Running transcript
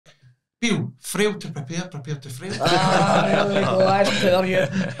Bill, frail to prepare to frail. There we go, that's poor you.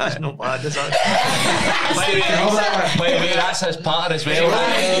 That's not bad, is that? Wait, that's his partner as well.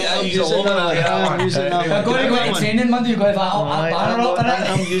 I'm using that one. We're going to go into training Monday, you've got to have that banner up in it.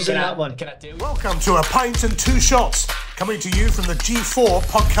 I'm using that one. Can I tell you? Welcome to A Pint and Two Shots, coming to you from the G4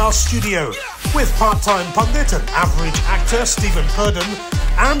 podcast studio, with part-time pundit and average actor Stephen Purdon,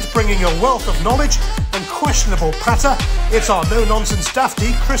 and bringing a wealth of knowledge and questionable patter, it's our no-nonsense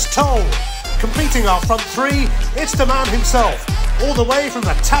dafty Chris Toll. Completing our front three, it's the man himself, all the way from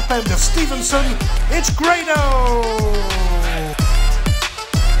the tap end of Stevenson, it's Grado!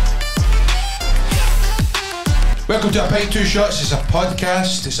 Welcome to A Pint Two Shots. It's a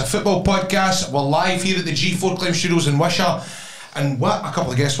podcast, it's a football podcast. We're live here at the G4 Climb Studios in Wishaw. And what a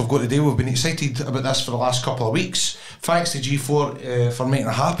couple of guests we've got today. We've been excited about this for the last couple of weeks. Thanks to G4 for making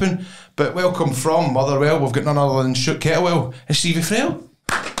it happen. But welcome from Motherwell, we've got none other than Stuart Kettlewell and Stephen Frail.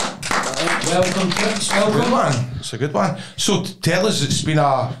 Welcome, Chris. Welcome. Good one. It's a good one. So tell us, it's been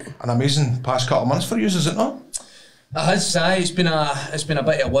an amazing past couple of months for you, is it not? It has, it's been a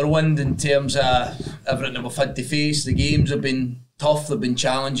bit of a whirlwind in terms of everything that we've had to face. The games have been tough, they've been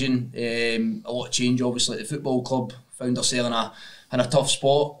challenging. A lot of change, obviously, at the football club. Found ourselves in a tough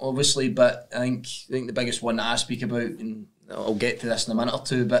spot, obviously, but I think the biggest one that I speak about, and I'll get to this in a minute or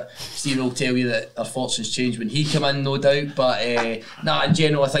two, but Steve will tell you that our fortunes changed when he came in, no doubt. But in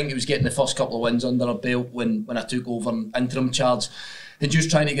general, I think it was getting the first couple of wins under our belt when I took over in interim charge, and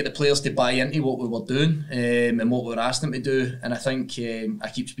just trying to get the players to buy into what we were doing and what we were asking them to do. And I think I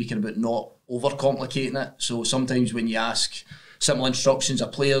keep speaking about not overcomplicating it. So sometimes when you ask simple instructions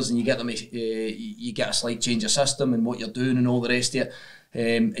of players and you get them, you get a slight change of system and what you're doing and all the rest of it,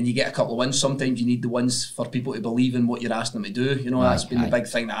 and you get a couple of wins. Sometimes you need the wins for people to believe in what you're asking them to do. You know, that's been the big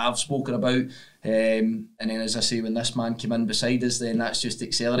thing that I've spoken about. And then, as I say, when this man came in beside us, then that's just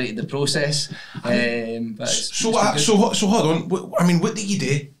accelerated the process. So hold on. I mean, what did you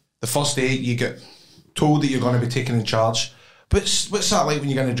do the first day you get told that you're going to be taken in charge? What's that like when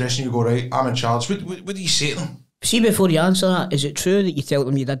you get in the dressing room, you go, right, I'm in charge? What do you say to them? See, before you answer that, is it true that you tell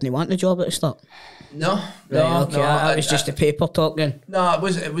them you didn't want the job at the start? No. That was just the paper talk then. No,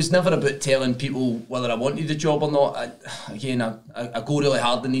 it was never about telling people whether I wanted the job or not. I go really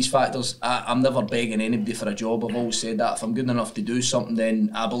hard on these factors. I'm never begging anybody for a job. I've always said that if I'm good enough to do something,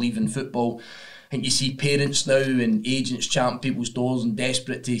 then I believe in football. I think you see parents now and agents champing people's doors and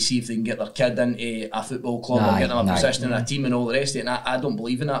desperate to see if they can get their kid into a football club or get them a position in a team and all the rest of it. And I don't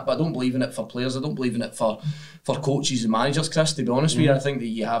believe in that, but I don't believe in it for players. I don't believe in it for coaches and managers, Chris, to be honest with you. I think that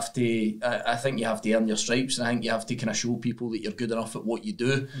you have to earn your stripes, and I think you have to kind of show people that you're good enough at what you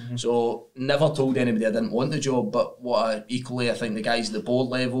do. So never told anybody I didn't want the job, but I think the guys at the board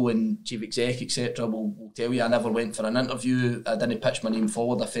level and chief exec, etc., will tell you I never went for an interview. I didn't pitch my name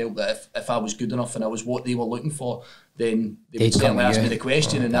forward. I felt that if I was good enough and I was what they were looking for, then they would certainly ask me the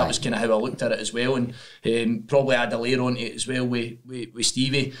question, and that was kind of how I looked at it as well. And probably I had a layer on it as well with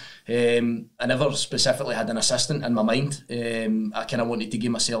Stevie. I never specifically had an assistant in my mind. I kind of wanted to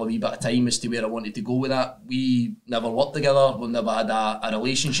give myself a wee bit of time as to where I wanted to go with that. We never worked together. We never had a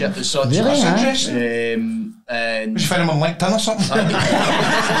relationship as such. Really? That's interesting. And Did you find him on LinkedIn or something?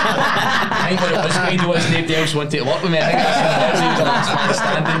 I think what it was, kind of was nobody else wanted to work with me. I think that's the last man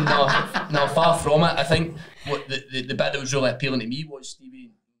standing. No, far from it. I think what the bit that was really appealing to me was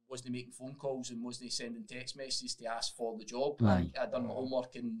Stevie wasn't making phone calls and wasn't sending text messages to ask for the job. Right. I'd done my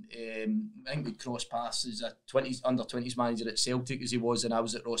homework, and I think we'd crossed paths as a under-20s manager at Celtic as he was, and I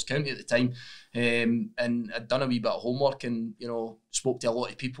was at Ross County at the time. And I'd done a wee bit of homework and, spoke to a lot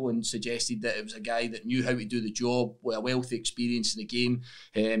of people and suggested that it was a guy that knew how to do the job with a wealth of experience in the game.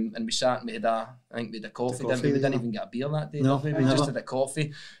 And we sat and we had a coffee, didn't we? We didn't even get a beer that day. No, we just had a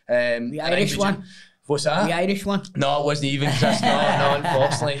coffee. The Irish one? What's that? The Irish one? No, it wasn't even, Chris. No,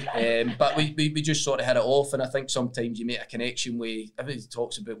 unfortunately. But we just sort of hit it off, and I think sometimes you make a connection with, everybody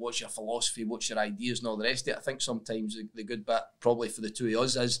talks about what's your philosophy, what's your ideas and all the rest of it. I think sometimes the good bit probably for the two of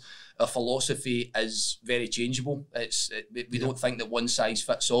us is our philosophy is very changeable. We don't think that one size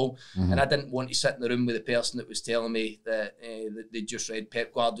fits all. And I didn't want to sit in the room with the person that was telling me that they just read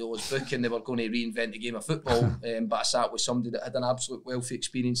Pep Guardiola's book and they were going to reinvent the game of football. But I sat with somebody that had an absolute wealth of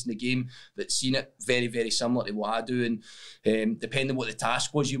experience in the game, that's seen it very, very similar to what I do, and depending what the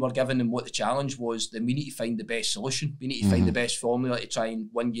task was you were given and what the challenge was, then we need to find the best solution. We need to find the best formula to try and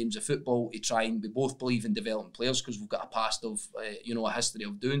win games of football, to try and we both believe in developing players because we've got a past of, a history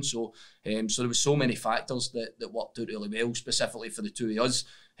of doing so. So there was so many factors that worked out really well, specifically for the two of us.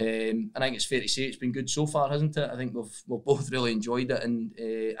 I think it's fair to say it's been good so far, hasn't it? I think we've both really enjoyed it, and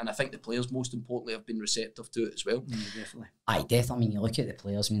I think the players, most importantly, have been receptive to it as well. Definitely. Aye, definitely. I mean, you look at the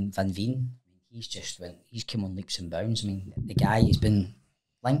players. I mean, Van Veen, he's come on leaps and bounds. I mean, the guy has been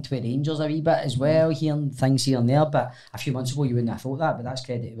linked with Rangers a wee bit as well, hearing things here and there. But a few months ago, you wouldn't have thought that. But that's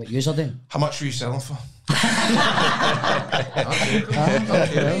credit to what you're doing. How much were you selling for? What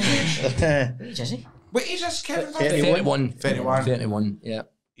age is he? What age is Kevin? 31, yeah.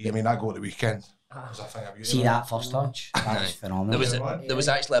 I mean, I go at the weekend. See that first touch? That was phenomenal. There was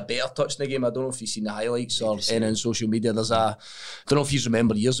actually a better touch in the game. I don't know if you've seen the highlights or any on social media. There's I don't know if you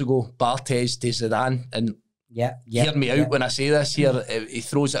remember years ago, Barthez to Zidane, and hear me out when I say this here. He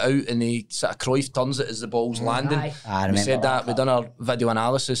throws it out and he sort of Cruyff turns it as the ball's landing. We said that. We done our video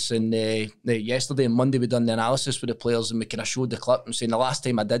analysis, and yesterday and Monday we done the analysis with the players, and we kind of showed the clip and saying the last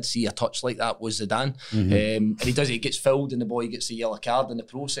time I did see a touch like that was Zidane. And he gets fouled and the boy gets a yellow card in the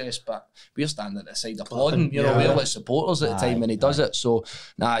process, but we're standing at the side applauding. We're like supporters at the time when he does it. So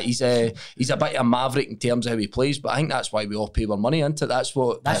he's a bit of a maverick in terms of how he plays, but I think that's why we all pay our money into it. That's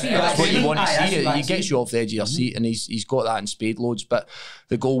what you want to see. He gets you off the edge of your seat, and he's got that in spade loads. But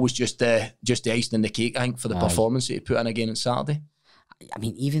the goal was just the icing in the cake, I think, for the performance that he put in again on Saturday. I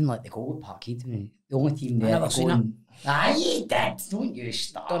mean, even like the goal at Parkhead, I mean, the only team there. I've never seen it. Aye, you did. Don't you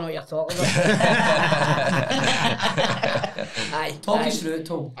start. Don't know what you're talking about. Aye, Talk us through it,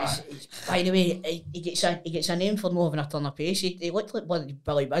 Tom. By the way, he gets a name for not having a turn of pace. He looked like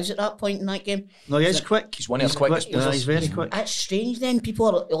Billy Buzz at that point in that game. No, he is quick. He's one of the quickest players. He's very quick. That's strange then. People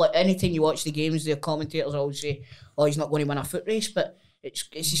are like, anytime you watch the games, the commentators always say, oh, he's not going to win a foot race, but it's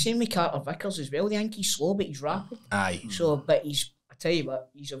the same with Carter Vickers as well. I think he's slow, but he's rapid. Aye. So, but I tell you what,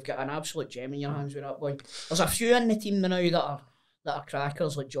 you've got an absolute gem in your hands with that boy. There's a few in the team now that are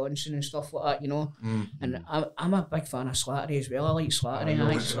crackers, like Johnson and stuff like that, you know. And I'm a big fan of Slattery as well. I like Slattery. I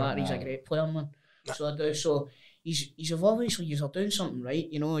think Slattery's a great player, man. So I do. So he's obviously you're doing something right,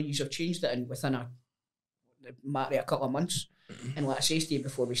 you know. You've changed it within a matter of a couple of months. And like I say to you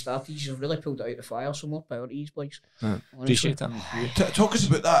before we started, you've really pulled it out the fire. So more power to these boys. Appreciate that. Talk us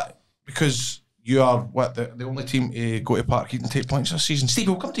about that, because you are the only team to go to Parkhead and take points this season. Steve,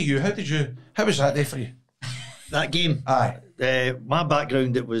 we'll come to you. How was that day for you? That game? Aye. My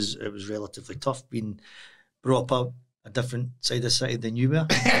background, it was relatively tough, being brought up a different side of the city than you were.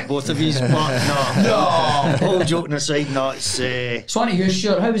 Both of you, but no. All joking aside, no, it's... It's one of you,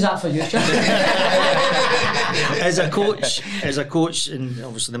 Stuart. How was that for you, As a coach, and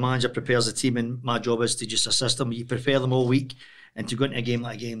obviously the manager prepares the team, and my job is to just assist them. You prepare them all week, and to go into a game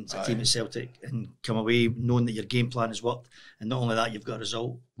like a team at Celtic and come away knowing that your game plan has worked, and not only that, you've got a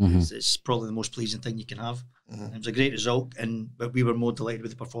result. It's probably the most pleasing thing you can have. It was a great result, but we were more delighted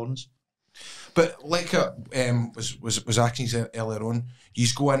with the performance. But like was Atkins earlier on, you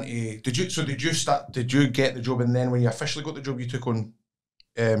go into did you get the job, and then when you officially got the job you took on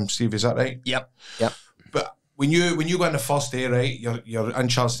Steve, is that right? Yep. But when you go in the first day, right, you're in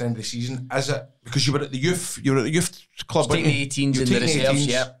charge at the end of the season, is it because you were at the youth club, taking the 18s and the reserves?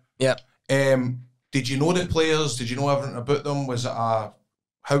 Yep. Did you know the players? Did you know everything about them? Was it how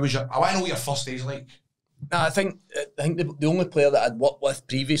was your? I want to know what your first day's like. No, I think the only player that I'd worked with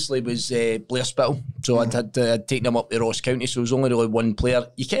previously was Blair Spittle. So I'd taken him up to Ross County, so there was only really one player.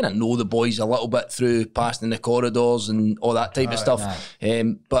 You kind of know the boys a little bit through passing in the corridors and all that type of stuff.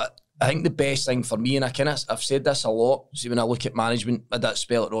 But I think the best thing for me, and I've said this a lot, see when I look at management, I had that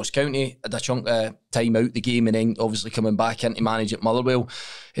spell at Ross County, I had a chunk of time out the game, and then obviously coming back in to manage at Motherwell.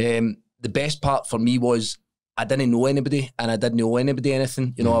 The best part for me was I didn't know anybody, and I didn't owe anybody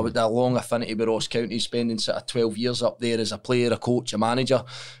anything. You know, I had a long affinity with Ross County, spending sort of 12 years up there as a player, a coach, a manager,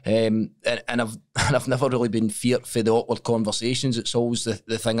 and I've never really been feared for the awkward conversations. It's always the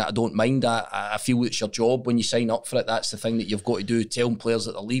thing that I don't mind. I feel it's your job when you sign up for it. That's the thing that you've got to do. Telling players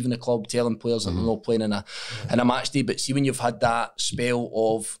that they're leaving the club, telling players that they're not playing in a match day. But see, when you've had that spell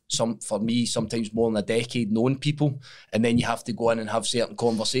of for me, sometimes more than a decade, knowing people, and then you have to go in and have certain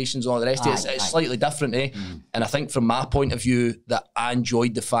conversations and all the rest of it, it's slightly different, eh? And I think from my point of view that I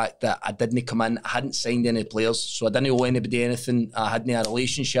enjoyed the fact that I didn't come in, I hadn't signed any players, so I didn't owe anybody anything. I hadn't a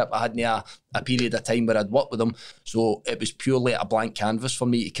relationship, I hadn't a period of time where I'd worked with them. So it was purely a blank canvas for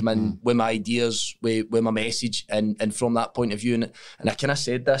me to come in with my ideas, with my message, and from that point of view. And I kind of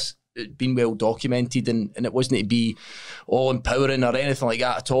said this, been well documented, and it wasn't to be all empowering or anything like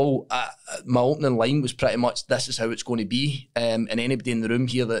that at all. My opening line was pretty much, this is how it's going to be, and anybody in the room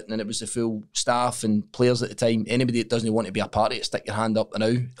here, and it was the full staff and players at the time, anybody that doesn't want to be a part of it, stick your hand up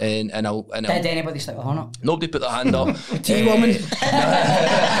now. And did anybody stick their hand up? Nobody put their hand up. T-woman.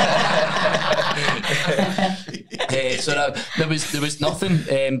 So there was nothing,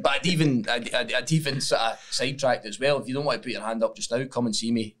 but I'd even sort of sidetracked as well. If you don't want to put your hand up just now, come and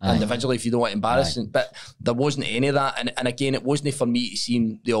see me individually if you don't want embarrassing. But there wasn't any of that, and again, it wasn't for me to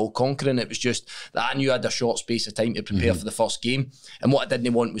seem the all conquering. It was just that I knew I had a short space of time to prepare for the first game, and what I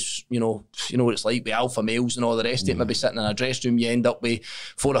didn't want was, you know what it's like with alpha males and all the rest of it. Maybe sitting in a dressing room, you end up with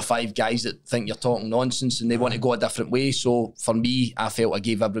 4 or 5 guys that think you're talking nonsense and they want to go a different way. So for me, I felt I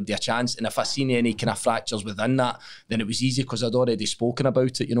gave everybody a chance, and if I seen any kind of fractures within that, then it was easy because I'd already spoken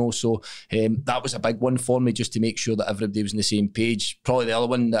about it, you know. So that was a big one for me, just to make sure that everybody was on the same page. Probably the other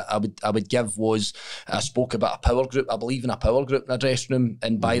one that I would give was, I spoke about a power group. I believe in a power group in a dressing room,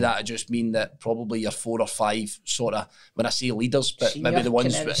 and by that I just mean that probably your 4 or 5 sort of, when I say leaders, but senior, maybe the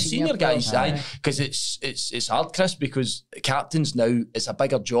ones senior guys, aye. because it's hard, Chris, because captains now, it's a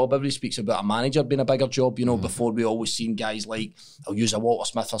bigger job. Everybody speaks about a manager being a bigger job, you know. Before, we always seen guys like, I'll use a Walter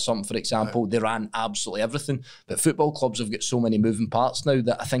Smith or something for example, they ran absolutely everything, but football clubs have got so many moving parts now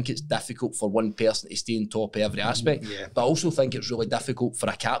that I think it's difficult for one person to stay on top of every aspect. But I also think it's really difficult for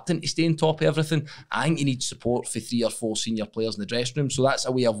a captain to stay on top of everything. I think you need support for 3 or 4 senior players in the dressing room. So that's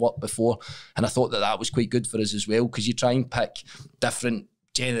a way I've worked before, and I thought that was quite good for us as well, because you try and pick different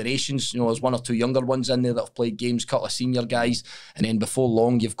generations. You know, there's 1 or 2 younger ones in there that have played games, a couple of senior guys, and then before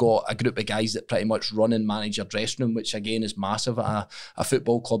long you've got a group of guys that pretty much run and manage your dressing room, which again is massive at a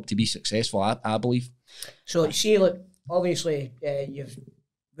football club to be successful, I believe. So see, look, obviously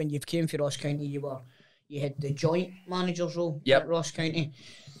when you've came for Ross County, you had the joint manager's role at Ross County.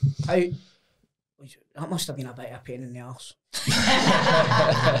 That must have been a bit of a pain in the arse.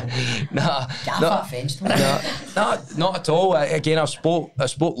 Not at all. Again, I spoke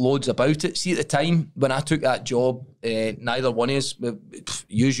loads about it. See, at the time when I took that job, neither one of us,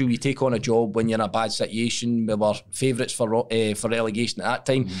 usually you take on a job when you're in a bad situation. We were favourites for relegation at that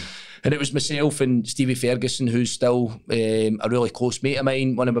time. And it was myself and Stevie Ferguson, who's still a really close mate of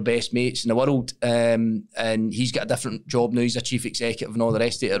mine, one of my best mates in the world. And he's got a different job now. He's a chief executive and all the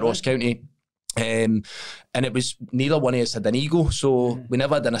rest of it at Ross County. And it was, neither one of us had an ego, so we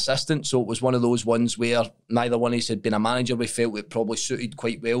never had an assistant. So it was one of those ones where neither one of us had been a manager. We felt it probably suited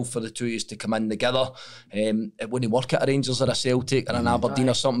quite well for the two of us to come in together. It wouldn't work at a Rangers or a Celtic or an Aberdeen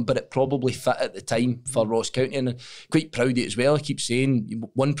or something, but it probably fit at the time for Ross County, and I'm quite proud of it as well. I keep saying,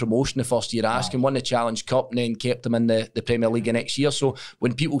 won promotion the first year asking, won the Challenge Cup, and then kept them in the Premier League the next year. So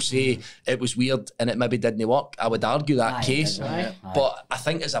when people say it was weird and it maybe didn't work, I would argue that case. But I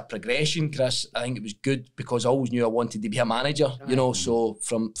think as a progression, Chris, I think it was good, because I always knew I wanted to be a manager, you know. So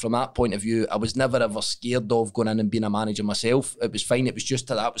from that point of view, I was never ever scared of going in and being a manager myself. It was fine. It was just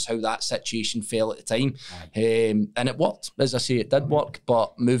that was how that situation fell at the time. And it worked. As I say, it did work,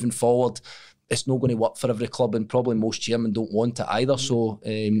 but moving forward, it's not going to work for every club, and probably most chairmen don't want it either. So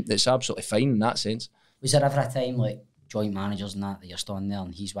it's absolutely fine in that sense. Was there ever a time like joint managers and that you're standing there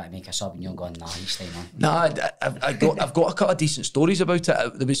and he's want to make a sub and you're going, nah, he's staying on? Nah, I've got a couple of decent stories about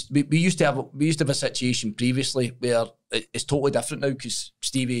it. We used to have a situation previously where it's totally different now, because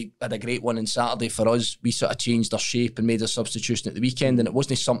Stevie had a great one on Saturday for us. We sort of changed our shape and made a substitution at the weekend, and it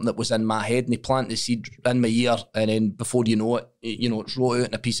wasn't something that was in my head, and he planted the seed in my ear, and then before you know it, it's wrote out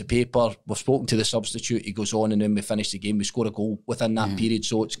on a piece of paper. We've spoken to the substitute, he goes on, and then we finish the game, we score a goal within that period.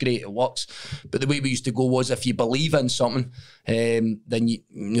 So it's great, it works. But the way we used to go was, if you believe in something, then you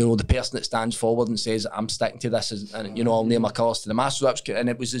know the person that stands forward and says, I'm sticking to this, and I'll nail my colours to the mast. So that was, and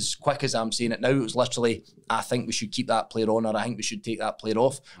it was as quick as I'm saying it now. It was literally, I think we should keep that player on, or I think we should take that player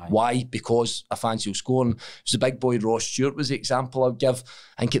off. Why? Because I fancy he'll score. And it was the big boy Ross Stewart was the example I'd give.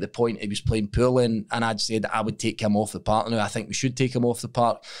 I think at the point he was playing poorly, and I'd said I would take him off the park. Now I think we should take him off the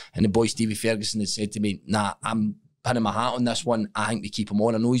park, and the boy Stevie Ferguson had said to me, nah, I'm pinning my hat on this one. I think we keep him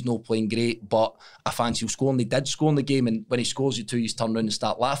on. I know he's not playing great, but I fancy he'll score. And they did score in the game, and when he scores, you two you turn around and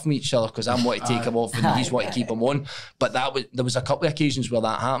start laughing at each other, because I'm wanting to take him off and he's wanting to keep him on. But there was a couple of occasions where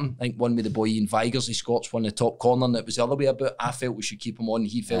that happened. I think one with the boy Ian Vigers, he Scots won the top corner, and it was the other way about. I felt we should keep him on,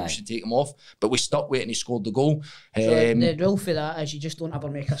 he felt we should take him off, but we stuck with it and he scored the goal. So the rule for that is you just don't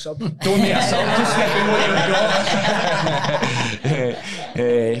ever make a sub. Don't make a sub, just get what you've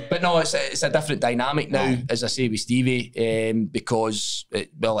got. But no, it's a different dynamic now, as I say, with Stevie because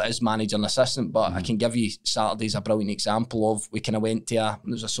it is manager and assistant, but I can give you Saturday's a brilliant example of we kind of went to it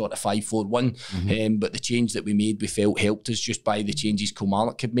was a sort of 5-4-1, but the change that we made we felt helped us just by the changes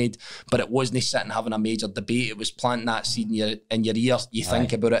Kilmarnock had made, but it wasn't sitting having a major debate, it was planting that seed in your ear, you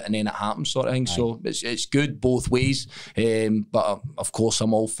think about it and then it happens sort of thing. So it's good both ways, but of course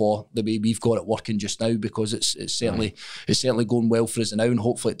I'm all for the way we've got it working just now because it's certainly going well for us now, and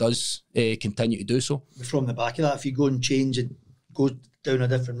hopefully it does continue to do so. From the back of that, if you go and change and go down a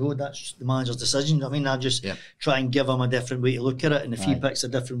different road, that's the manager's decision. I mean, I just try and give him a different way to look at it, and if he picks a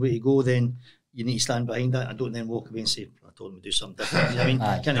different way to go, then you need to stand behind that. I don't then walk away and say, I told him to do something different. I mean,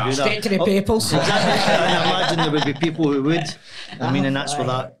 can't do that. Straight to the papers. Exactly. I imagine there would be people who would. I mean, and that's where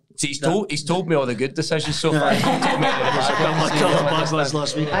that. See, he's told me all the good decisions so far. He's told me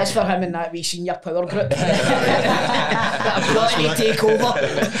last week. That's for him and that wee senior power group that have got to take over.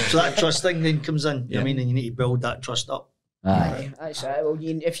 So that trust thing then comes in. I mean, and you need to build that trust up. Aye, that's it. Well,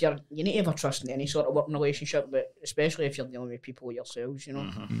 you need to have a trust in any sort of working relationship, but especially if you're dealing with people yourselves, you know.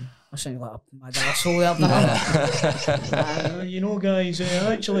 I sound like a mad arsehole there. You know, guys,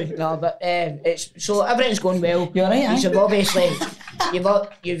 actually. No, but it's so everything's going well. You're right, He's obviously,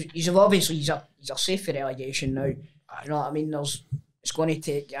 he's safe for relegation now. You know what I mean? It's going to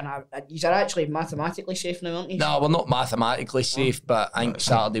take, and he's actually mathematically safe now, aren't he? No, we're not mathematically safe, but I think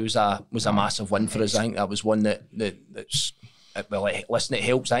Saturday was a massive win for us. I think that was one that's well, listen, it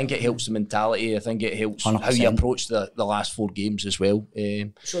helps. I think it helps the mentality. I think it helps 100%. How you approach the last 4 games as well.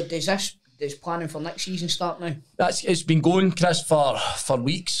 So does planning for next season start now? It's been going, Chris, for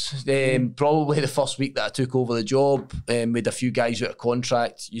weeks. Probably the first week that I took over the job, with a few guys out of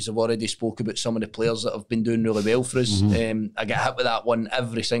contract. You have already spoke about some of the players that have been doing really well for us. I get hit with that one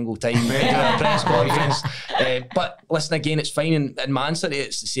every single time in a press conference. But listen, again, it's fine. In Man City,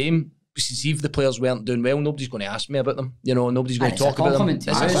 it's the same. See, if the players weren't doing well, nobody's going to ask me about them. You know, nobody's going to talk about them. It's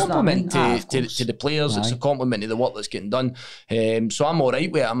a compliment to the players. It's a compliment to the work that's getting done. So I'm all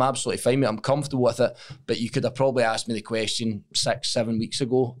right with it. I'm absolutely fine with it. I'm comfortable with it. But you could have probably asked me the question 6-7 weeks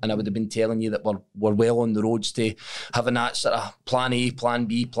ago, and I would have been telling you that we're well on the roads to having that sort of plan A, plan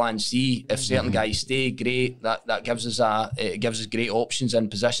B, plan C. If certain guys stay, great. That gives us great options in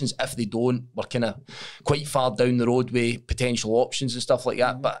positions. If they don't, we're kind of quite far down the road with potential options and stuff like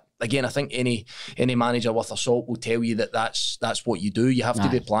that. But again, I think any manager worth a salt will tell you that that's what you do. You have to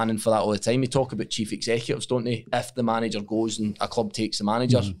be planning for that all the time. You talk about chief executives, don't they? If the manager goes and a club takes the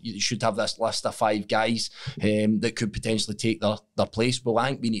manager, you should have this list of 5 guys that could potentially take their place. Well, I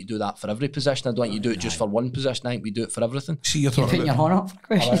think we need to do that for every position. I don't think you do it just for one position. I think we do it for everything. See, you're talking putting your horn up for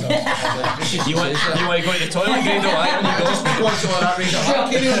a question. you want to go to the toilet, Grado?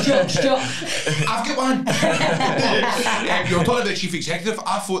 I've got one. You were talking about chief executive.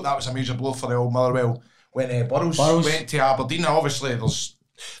 I thought that was a major blow for the old Motherwell when Burrows went to Aberdeen. Now, obviously, there'll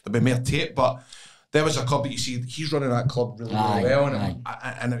be more tape, but there was a club that you see, he's running that club really well, and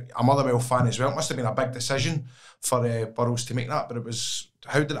a Motherwell fan as well. It must have been a big decision for Burrows to make that, but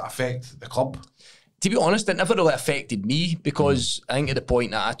how did it affect the club? To be honest, it never really affected me because I think at the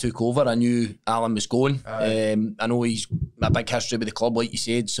point that I took over, I knew Alan was going. I know he's a big history with the club, like you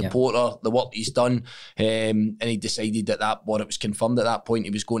said, supporter, the work he's done, and he decided it was confirmed at that point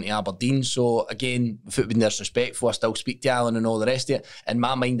he was going to Aberdeen. So again, if it had been disrespectful, I still speak to Alan and all the rest of it. In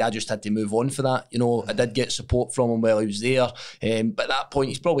my mind, I just had to move on for that. You know, I did get support from him while he was there, but at that point,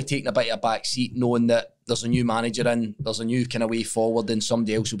 he's probably taken a bit of a back seat, knowing that there's a new manager in, there's a new kind of way forward, and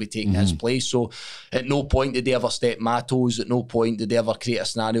somebody else will be taking his place. So at no point did they ever step my toes, at no point did they ever create a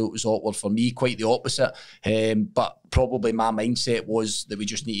scenario that was awkward for me, quite the opposite. But probably my mindset was that we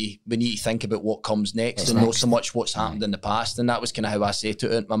need to think about what comes next not so much what's happened in the past, and that was kind of how I set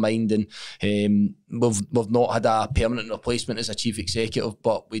it in my mind. And we've not had a permanent replacement as a chief executive,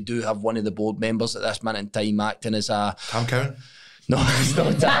 but we do have one of the board members at this minute in time acting as a... Tam Cowan? No, it's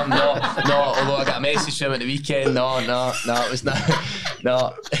not Tam, no, although I got a message from him at the weekend, no, it was not,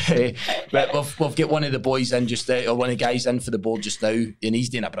 no. But we've got one of the boys in or one of the guys in for the board just now, and he's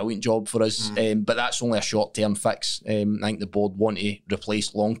doing a brilliant job for us, but that's only a short-term fix. I think the board want to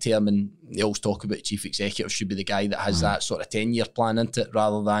replace long-term, and they always talk about chief executive should be the guy that has that sort of 10-year plan into it,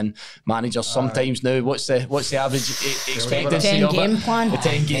 rather than managers sometimes now. What's the average expectancy? 10-game plan. The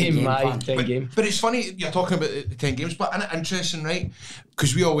 10 game. But it's funny you're talking about the 10 games, but isn't it interesting, right?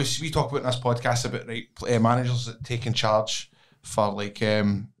 Because we talk about in this podcast about managers that taking charge for the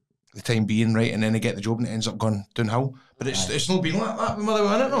time being, right, and then they get the job and it ends up going downhill. But it's not been like that with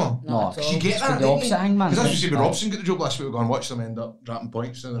Motherwell, isn't it? No, you get that, the opposite thing, man. Because that's what you said when Robson got the job last week. We go and watch them end up dropping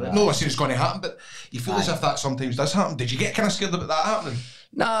points. No, I say it's going to happen, but you feel as if that sometimes does happen. Did you get kind of scared about that happening?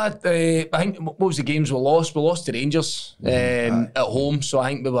 Nah, I think what was the games we lost? We lost to Rangers at home, so I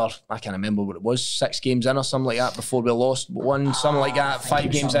think we were, I can't remember what it was, 6 games in or something like that before we lost one, something like that,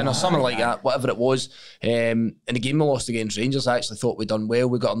 5 games in or something like that, whatever it was. In the game we lost against Rangers, I actually thought we'd done well.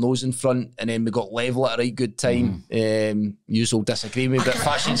 We got our nose in front and then we got level at a right good time. You will disagree with me, but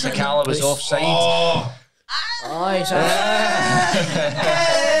Fashion Sakala was offside.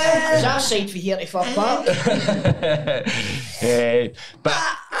 Is that side for here to fuck up? But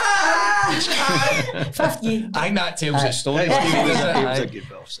 50. I think that tells its story. It was a good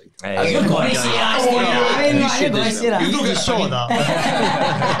bit offside. You're going to say that. You don't get saw that.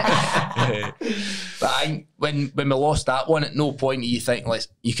 But I think when we lost that one, at no point do you think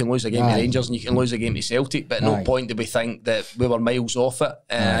you can lose a game to Rangers and you can lose a game to Celtic, but at no point did we think that we were miles off it.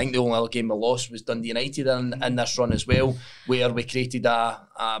 I think the only other game we lost was Dundee United in this run as well, where we created a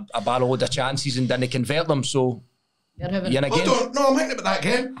barrel load of chances and didn't convert them. So you're in a game. No, I'm thinking about that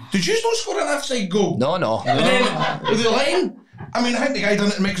game. Did you not score an offside goal? No. And then with the line, I mean, I think the guy done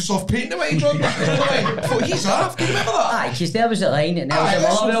it in Microsoft Paint the way he drawn back to the line. I thought he's off. Do you remember that? Aye, because there was the line and there was the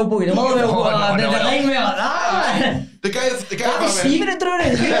Motherwell boy. The Motherwell boy. The line went like that. The guy. That was Stephen that drew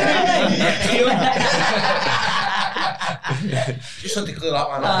it. Just had to clear that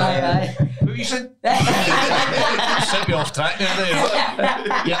one up. Aye. What were you saying? Set me off track there.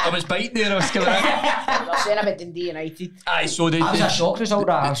 Yeah, I was biting there. I was coming out. You're saying about Dundee United. Aye, so That was a shock result.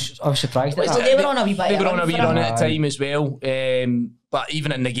 I was surprised at that. They were on a wee bit. They were on a wee run at the time as well. But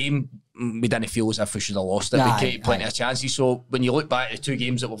even in the game, we didn't feel as if we should have lost it. We created plenty of chances. So when you look back at the 2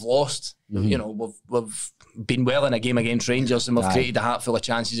 games that we've lost, you know, we've been well in a game against Rangers and we've created a hat full of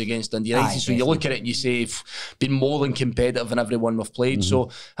chances against Dundee United. So you look at it and you say, been more than competitive in every one we've played. So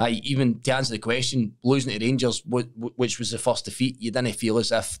even to answer the question, losing to Rangers, which was the first defeat, you didn't feel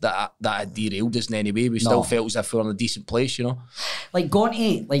as if that had derailed us in any way. We still felt as if we were in a decent place, you know. Like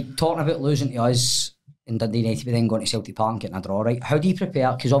going to, talking about losing to us in Dundee United, but then going to Celtic Park and getting a draw, right? How do you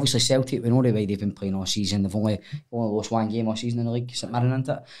prepare? Because obviously Celtic, we know the way they've been playing all season. They've only lost 1 game all season in the league, St Mirren, isn't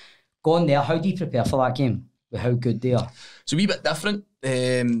it? Going there, how do you prepare for that game? With how good they are? It's a wee bit different.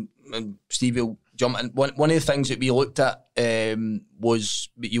 Steve will jump in. One of the things that we looked at was,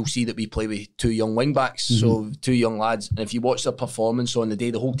 you'll see that we play with 2 young wing backs, so 2 young lads. And if you watch their performance on the day,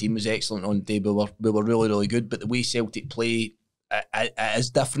 the whole team was excellent on the day. We were really, really good. But the way Celtic play, it is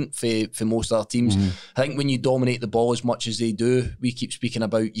different for most other teams. I think when you dominate the ball as much as they do, we keep speaking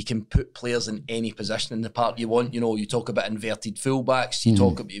about you can put players in any position in the park you want. You know, you talk about inverted fullbacks. You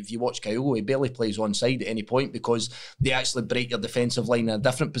talk about, if you watch Kyogo, he barely plays one side at any point because they actually break your defensive line in a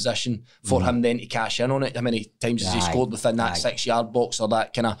different position for him then to cash in on it. How many times has he scored within that 6-yard box or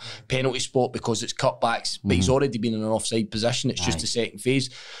that kind of penalty spot because it's cutbacks, but he's already been in an offside position. It's just the second phase.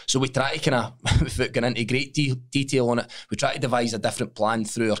 So we try to kind of, without going into great detail on it, we try to devise a different plan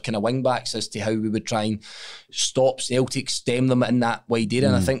through our kind of wing backs as to how we would try and stop Celtic, stem them in that wide area.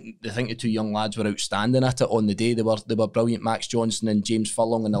 And I think the 2 young lads were outstanding at it on the day. They were brilliant. Max Johnson and James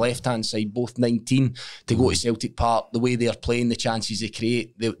Furlong on the left hand side, both 19, to go to Celtic Park. The way they're playing, the chances they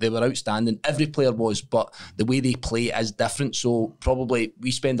create, they were outstanding. Every player was, but the way they play is different. So probably we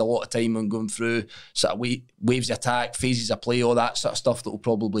spend a lot of time on going through sort of waves of attack, phases of play, all that sort of stuff that will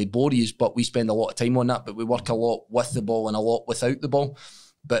probably bore you, but we spend a lot of time on that. But we work a lot with the ball and a lot without the ball.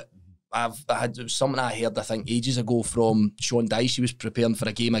 But I had something I heard, I think, ages ago from Sean Dyche. He was preparing for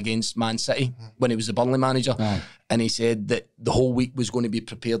a game against Man City when he was the Burnley manager, and he said that the whole week was going to be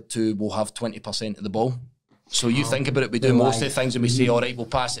prepared to, we'll have 20% of the ball. So you think about it, we do most of the things and we say, all right, we'll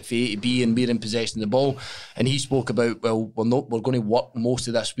pass it from A to B and we're in possession of the ball. And he spoke about, well, we're going to work most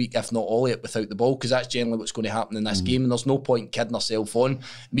of this week, if not all of it, without the ball, because that's generally what's going to happen in this game. And there's no point kidding ourselves on.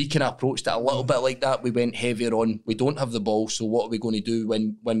 We kind of approached it a little bit like that. We went heavier on, we don't have the ball, so what are we going to do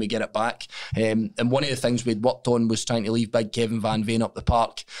when we get it back? And one of the things we'd worked on was trying to leave big Kevin Van Veen up the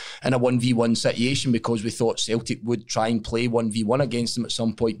park in a 1v1 situation, because we thought Celtic would try and play 1v1 against him at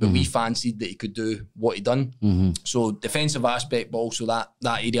some point, but we fancied that he could do what he done. So defensive aspect, but also that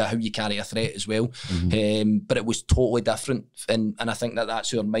area, how you carry a threat as well. But it was totally different, and I think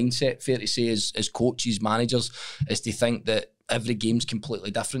that's our mindset, fair to say, as coaches, managers, is to think that every game's completely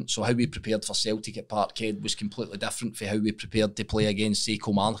different. So how we prepared for Celtic at Parkhead was completely different from how we prepared to play against, say,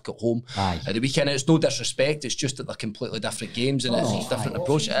 Kilmarnock at home at the weekend. It's no disrespect, it's just that they're completely different games and it's a different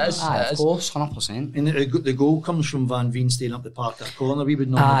approach. It is. Of course, 100%. And the goal comes from Van Veen staying up the park at corner. We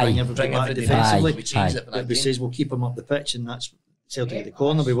would normally bring everybody back defensively. We changed it for that We game. says we'll keep him up the pitch, and that's Celtic at the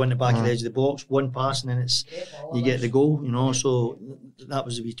corner. We win the back of the edge of the box, one pass, and then you get the goal, you know. So that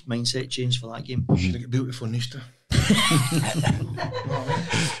was a wee mindset change for that game. Should have got built for Nista.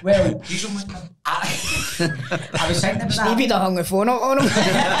 Well, He's on my I was thinking about that. Maybe hung the phone up on him.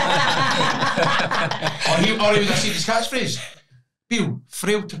 or he would have said his catchphrase. Bill,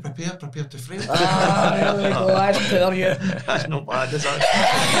 frail to prepare, prepare to frail. There we go, that's poor you. That's not bad, is that?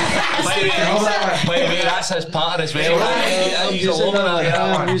 By the way, that's his partner as well. I'm using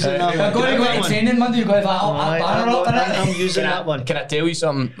that We're going to go to training Monday, you're going to have that banner up in it. I'm using that one. Can I tell you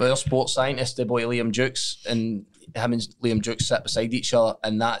something? Our sports scientist, the boy Liam Dukes, and him and Liam Dukes sit beside each other,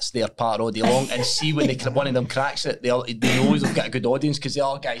 and that's their part all day long. And see when one of them cracks it, they always have got a good audience because the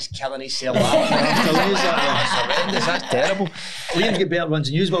other guy's killing himself. That's horrendous. That's terrible. Liam's got better ones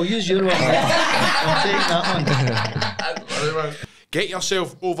than you. Well, use your one. I'll take that one. Get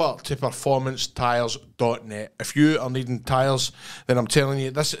yourself over to performancetyres.net. If you are needing tyres, then I'm telling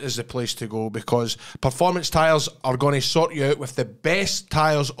you, this is the place to go, because Performance Tyres are going to sort you out with the best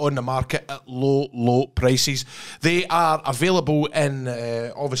tyres on the market at low, low prices. They are available in,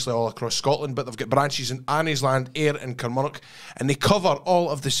 obviously, all across Scotland, but they've got branches in Anniesland, Ayr and Carmunnock, and they cover all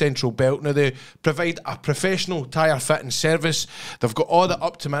of the Central Belt. Now, they provide a professional tyre fitting service. They've got all the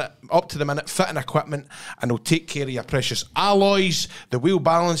up to the minute fitting equipment, and they'll take care of your precious alloys, the wheel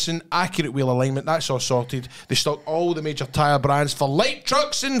balancing, accurate wheel alignment, that's all sorted. They stock all the major tyre brands for light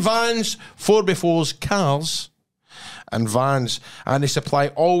trucks and vans, 4x4s, cars and vans, and they supply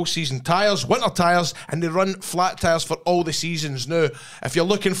all-season tyres, winter tyres, and they run flat tyres for all the seasons. Now, if you're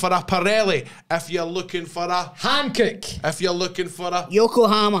looking for a Pirelli, if you're looking for a Hankook, if you're looking for a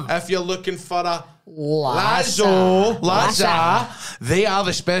Yokohama, if you're looking for a Laza, they are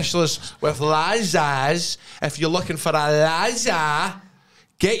the specialists with Lazas. If you're looking for a Laza,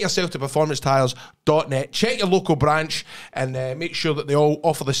 get yourself to performancetyres.net. Check your local branch and make sure that they all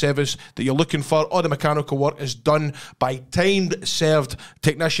offer the service that you're looking for. All the mechanical work is done by timed served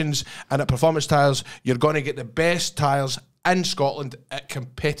technicians, and at Performance Tyres you're going to get the best tyres in Scotland at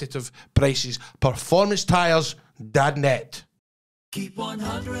competitive prices. Performancetyres.net. Keep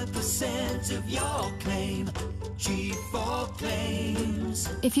 100% of your claim. G4 Claims.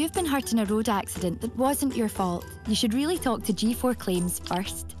 If you've been hurt in a road accident that wasn't your fault, you should really talk to G4 Claims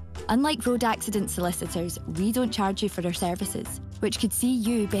first. Unlike road accident solicitors, we don't charge you for our services, which could see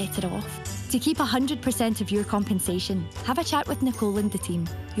you better off. To keep 100% of your compensation, have a chat with Nicole and the team.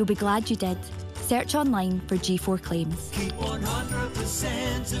 You'll be glad you did. Search online for G4 Claims. Keep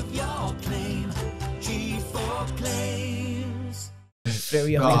 100% of your claim. G4 Claims.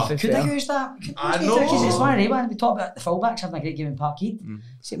 Could I use that? I know. Because it's one of the when we talk about the fullbacks having a great game in Parkhead.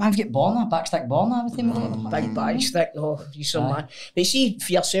 See, man, get Borna, backstick Borna with him. big backstick though, you some man. But see,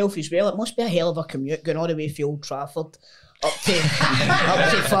 for yourself as well, it must be a hell of a commute going all the way from Old Trafford up to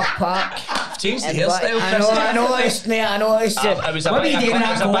Fir Park. Changed the hairstyle. I know, it's mate. I know it's. I was a bit of a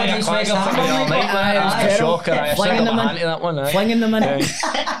quagger for me all night. I was a shocker. I Flinging them into that one. Flinging them in.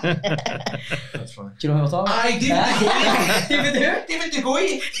 That's funny. Do you know who we're talking about? David De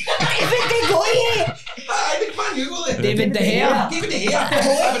Goey. David De Goey. Big man, you go there. David De Gea. David De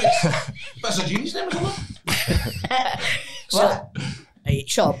Gea. That's a genius name or something. Right,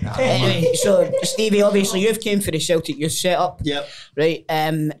 shut up. Anyway, so Stevie, obviously you've came for the Celtic youth setup. Yep. Right.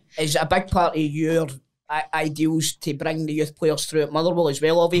 Is a big part of your ideals to bring the youth players through at Motherwell as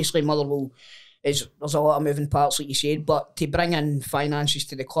well. Obviously Motherwell there's a lot of moving parts like you said, but to bring in finances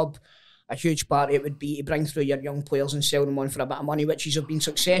to the club, a huge part of it would be to bring through your young players and sell them on for a bit of money, which you've been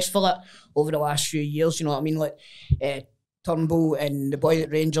successful at over the last few years. You know what I mean? Like Turnbull and the boy that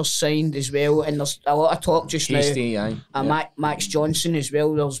Rangers signed as well, and there's a lot of talk just now. Max Johnson as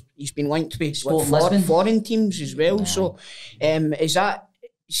well. He's been linked with foreign teams as well. Yeah. So, is that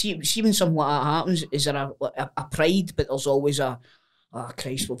see when something like that happens? Is there a pride, but there's always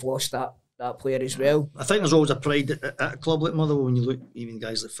Christ, we've lost that player as well. I think there's always a pride at a club like Motherwell when you look even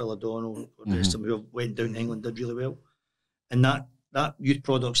guys like Phil O'Donnell or the rest of them who went down to England did really well, and that youth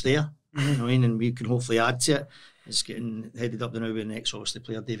product's there. You know what I mean, and we can hopefully add to it. It's getting headed up the now with the next obviously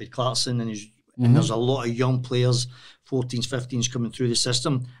player David Clarkson, and there's a lot of young players, 14s, 15s coming through the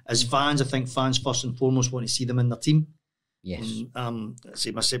system. As fans, I think fans first and foremost want to see them in their team. Yes. And, see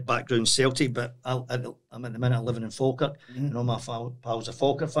my background Celtic, but I'm at the minute living in Falkirk, and all my pals are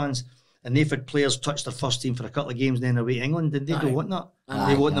Falkirk fans, and they've had players touch their first team for a couple of games, then away to England, and they don't want that.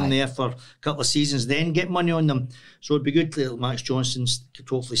 They want them there for a couple of seasons, then get money on them. So it'd be good to Max Johnson could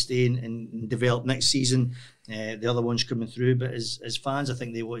hopefully stay and develop next season. The other ones coming through, but as fans, I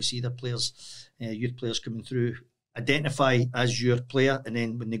think they want to see their players, youth players coming through, identify as your player, and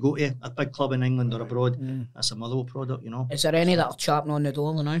then when they go to a big club in England or abroad, that's a Motherwell product, you know. Is there any that are chapping on the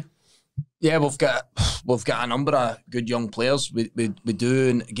door now? Yeah, we've got a number of good young players. We do,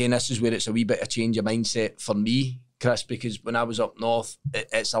 and again, this is where it's a wee bit of change of mindset for me, Chris, because when I was up north,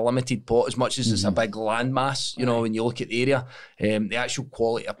 it's a limited pot as much as it's a big landmass. You know, when you look at the area, the actual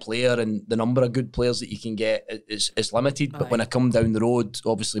quality of player and the number of good players that you can get is limited. But when I come down the road,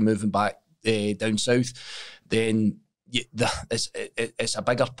 obviously moving back down south, then it's a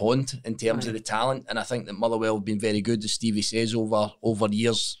bigger pond in terms of the talent. And I think that Motherwell have been very good, as Stevie says, over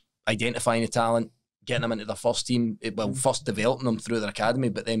years, identifying the talent, getting them into the first team, first developing them through their academy,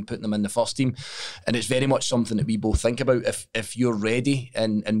 but then putting them in the first team. And it's very much something that we both think about. If you're ready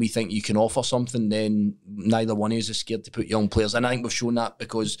and we think you can offer something, then neither one of us is scared to put young players in. I think we've shown that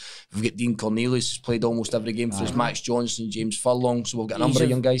because we've got Dean Cornelius, who's played almost every game for us, Max Johnson, James Furlong, so we've got a number of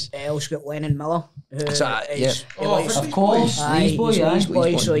young guys. Else got Lennon Miller. Of course. These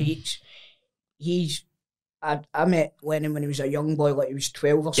boys. So he's I met Lennon when he was a young boy, like he was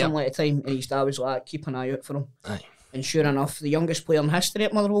 12 or something at the time, and his dad was like, keep an eye out for him. Aye. And sure enough, the youngest player in history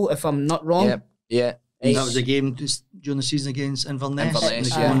at Motherwell, if I'm not wrong. Yeah. That was a game during the season against Inverness, and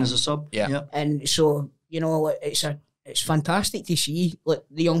he came on as a sub. Yeah. And so, you know, it's fantastic to see like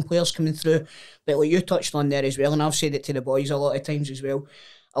the young players coming through. But like you touched on there as well, and I've said it to the boys a lot of times as well,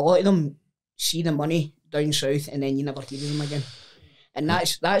 a lot of them see the money down south and then you never hear of them again. And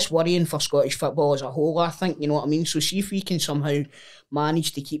that's worrying for Scottish football as a whole, I think, you know what I mean? So see if we can somehow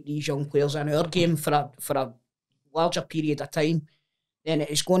manage to keep these young players in our game for a larger period of time, then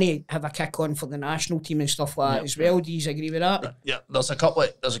it's going to have a kick on for the national team and stuff like that as well. Do you agree with that? Yeah, there's a couple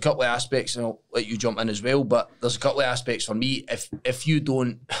of aspects, and I'll let you jump in as well, but there's a couple of aspects for me. If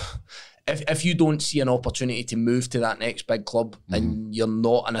you don't see an opportunity to move to that next big club and you're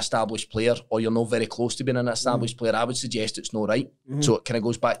not an established player or you're not very close to being an established player, I would suggest it's not right. So it kind of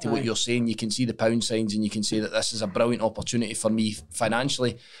goes back to what you're saying. You can see the pound signs and you can say that this is a brilliant opportunity for me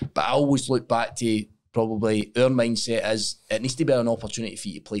financially, but I always look back to probably our mindset is it needs to be an opportunity for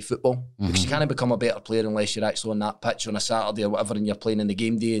you to play football, because you can't become a better player unless you're actually on that pitch on a Saturday or whatever and you're playing in the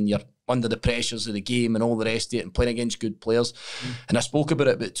game day and you're under the pressures of the game and all the rest of it and playing against good players. And I spoke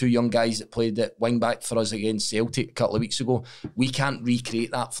about two young guys that played at wing back for us against Celtic a couple of weeks ago. We can't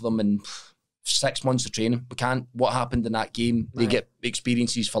recreate that for them in 6 months of training. We can't. What happened in that game, they get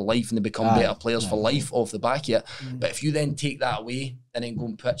experiences for life and they become better players for life off the back of it. But if you then take that away and then go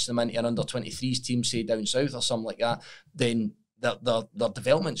and pitch them into an under-23s team, say down south or something like that, then their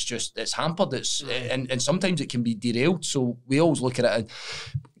development's just, it's hampered. And sometimes it can be derailed. So we always look at it and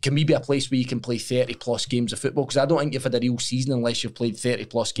can we be a place where you can play 30 plus games of football? Because I don't think you've had a real season unless you've played 30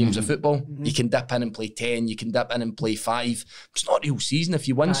 plus games of football. You can dip in and play 10, you can dip in and play 5. It's not a real season. If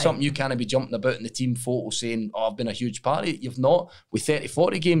you win something, you can't be jumping about in the team photo saying, oh, I've been a huge part of it. You've not. With 30,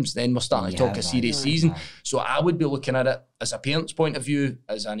 40 games, then we're starting to talk a serious season. So I would be looking at it as a parent's point of view,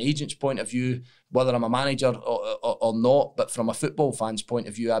 as an agent's point of view, whether I'm a manager or not. But from a football fan's point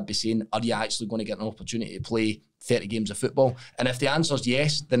of view, I'd be saying, are you actually going to get an opportunity to play 30 games of football? And if the answer is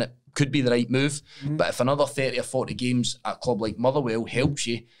yes, then it could be the right move. But if another 30 or 40 games at a club like Motherwell helps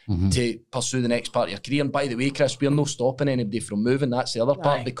you to pursue the next part of your career, and by the way, Chris, we're not stopping anybody from moving. That's the other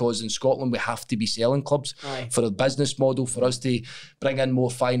part, because in Scotland we have to be selling clubs for a business model, for us to bring in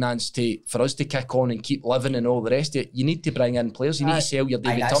more finance, for us to kick on and keep living and all the rest of it. You need to bring in players. You need to sell your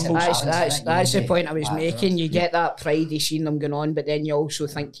David Turnbulls. That's the point I was making. You get that pride of seeing them going on, but then you also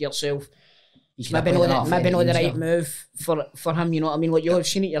think to yourself, maybe not the right move for him, you know what I mean? Like you've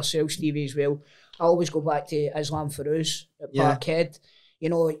seen it yourself, Stevie, as well. I always go back to Islam Farouz at Parkhead. You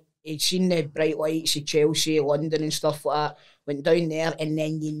know, he'd seen the bright lights of Chelsea, London and stuff like that, went down there, and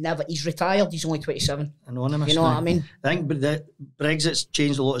then he's retired, he's only 27. Anonymous. You know what I mean? I think the Brexit's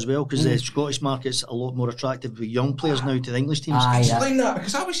changed a lot as well, because the Scottish market's a lot more attractive with young players now to the English teams. Explain that,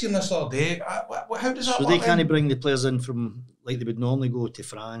 because I was seeing this all day. How does that work? So they can't bring the players in from, like they would normally go to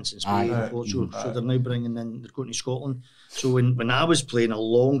France and Spain and Portugal. So they're now bringing in, they're going to Scotland. So when I was playing a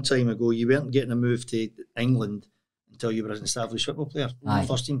long time ago, you weren't getting a move to England until you were an established football player.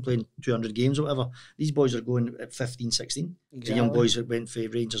 First team playing 200 games or whatever. These boys are going at 15, 16. The young boys that went for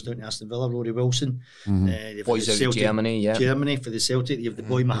Rangers down to Aston Villa, Rory Wilson. Boys out of Germany, Germany for the Celtic. You have the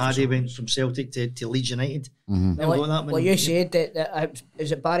boy Mahadi went from Celtic to Leeds United. Well, you said that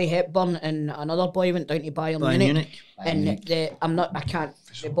is it Barry Hepburn and another boy went down to Bayern Munich. And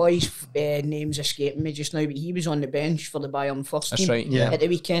the boy's name's escaping me just now, but he was on the bench for the Bayern first team at the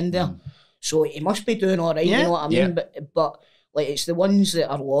weekend there. So he must be doing all right, you know what I mean? But like it's the ones that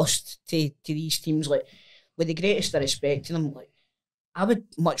are lost to these teams. Like with the greatest of respect to them, like I would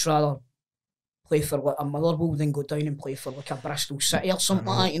much rather play for like a Motherwell than go down and play for like a Bristol City or something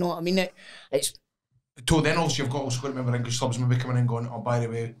like that. You know what I mean? It's. So then also you've got to remember English clubs maybe coming in and going, oh, by the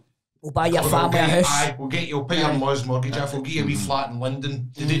way, We'll buy your family a house. Aye, we'll pay your mother's mortgage off, we'll give you a wee flat in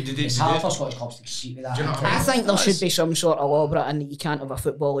London. It's hard for Scottish clubs to compete with that. Do you know what I I mean? think there should be some sort of law, Brett, and you can't have a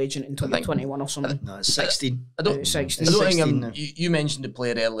football agent until you're 21 or something. No, it's 16. I don't, 16. I don't 16 think now. you mentioned the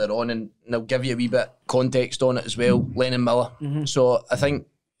player earlier on, and I'll give you a wee bit context on it as well. Lennon Miller. So I think,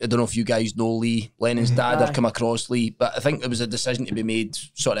 I don't know if you guys know Lee, Lennon's dad, or come across Lee, but I think there was a decision to be made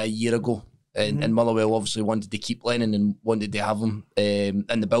sort of a year ago. And Motherwell obviously wanted to keep Lennon and wanted to have him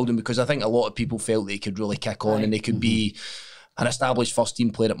in the building, because I think a lot of people felt they could really kick on and they could be an established first team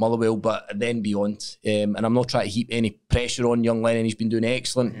player at Motherwell, but then beyond. And I'm not trying to heap any pressure on young Lennon. He's been doing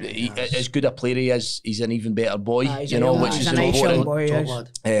excellent. As good a player he is, he's an even better boy, which is a nice young important. boy,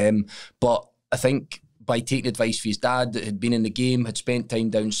 yes. But I think by taking advice from his dad that had been in the game, had spent time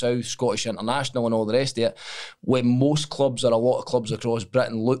down south, Scottish international and all the rest of it, when most clubs or a lot of clubs across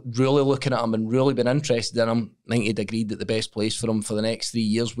Britain really looking at him and really been interested in him, I think he'd agreed that the best place for him for the next 3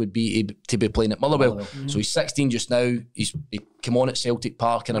 years would be to be playing at Motherwell. So he's 16 just now. He came on at Celtic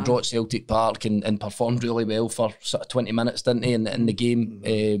Park and a draw at Celtic Park and performed really well for sort of 20 minutes, didn't he, in the game,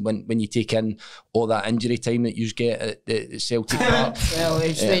 when you take in all that injury time that you get at Celtic Park. Well,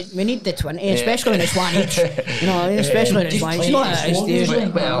 we need the 20, especially when it's one each. You know, especially when it's one each. You know what it is,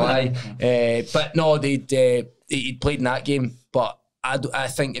 Dave. Well, aye. But no, he'd played in that game, but I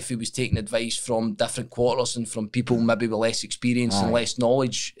think if he was taking advice from different quarters and from people maybe with less experience and less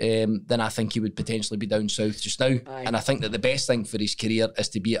knowledge, then I think he would potentially be down south just now. And I think that the best thing for his career is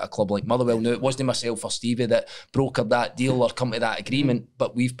to be at a club like Motherwell. Now, it wasn't myself or Stevie that brokered that deal or come to that agreement,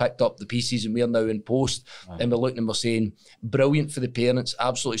 but we've picked up the pieces and we're now in post. And we're looking and we're saying, brilliant for the parents,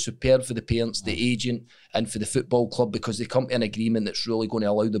 absolutely superb for the parents, the agent, and for the football club, because they come to an agreement that's really going to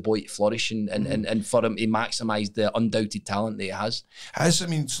allow the boy to flourish and for him to maximise the undoubted talent that he has. As I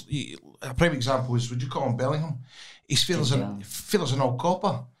mean, a prime example is, would you call him Bellingham? His father's an old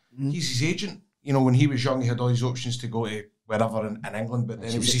copper. He's his agent. You know, when he was young, he had all these options to go to wherever in England, but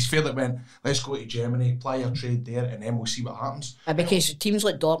then it was his father that went, let's go to Germany, ply your trade there, and then we'll see what happens. Because teams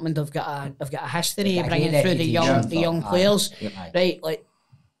like Dortmund have got a history of bringing through the young players, right? Like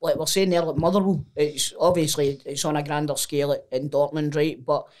we're saying there, like Motherwell, it's on a grander scale in Dortmund, right?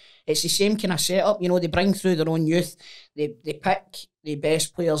 But it's the same kind of setup. You know, they bring through their own youth. They pick the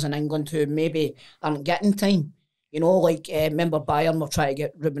best players in England who maybe aren't getting time. You know, like remember Bayern were trying to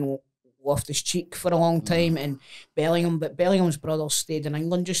get Ruben Loftus-Cheek for a long time and Bellingham, but Bellingham's brothers stayed in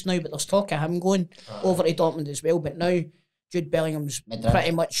England just now, but there's talk of him going over to Dortmund as well. But now Jude Bellingham's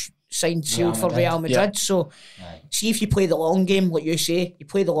pretty much sealed for Real Madrid. So see if you play the long game, like you say, you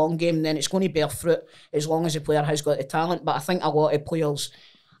play the long game, then it's going to bear fruit as long as the player has got the talent. But I think a lot of players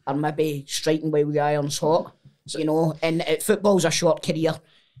are maybe striking while the iron's hot, you know, and football's a short career.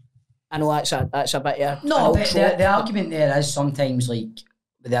 I know that's a bit of no, but the argument there is sometimes, like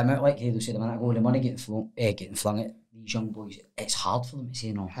the amount, like they said a minute ago, the money getting flung at these young boys, it's hard for them to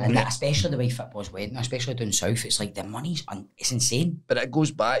say no. And especially the way football's went, especially down south, it's like the money's it's insane. But it goes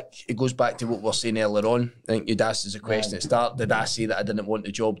back to what we were saying earlier on. I think you'd asked us a question at the start, did I say that I didn't want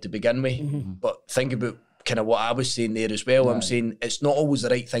the job to begin with? But think about kind of what I was saying there as well. I'm saying it's not always the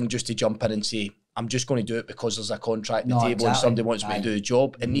right thing just to jump in and say, I'm just going to do it because there's a contract at the table and somebody wants me to do the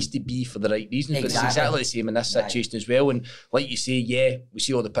job. It needs to be for the right reasons. But it's exactly the same in this situation as well. And like you say, we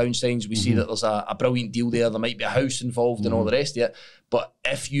see all the pound signs, we see that there's a brilliant deal there might be a house involved and all the rest of it. But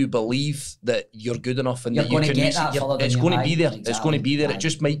if you believe that you're good enough and that you can reach it, it's going to be there. It's going to be there. It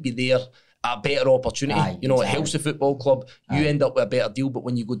just might be there a better opportunity. You know, it helps the football club. You end up with a better deal, but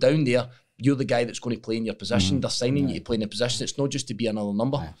when you go down there, you're the guy that's going to play in your position. They're signing you to play in a position. It's not just to be another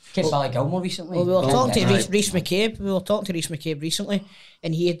number. Billy Gilmore recently. Well, we were talking to Rhys McCabe. We were talking to Rhys McCabe recently,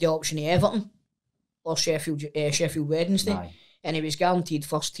 and he had the option of Everton or Sheffield Wednesday, and he was guaranteed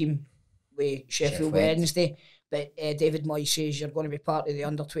first team with Sheffield Wednesday. But David Moyes says you're going to be part of the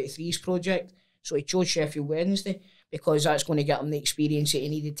under-23s project, so he chose Sheffield Wednesday because that's going to get him the experience that he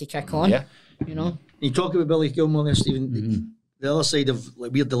needed to kick on. You know. You talk about Billy Gilmore there, Stephen. The other side of,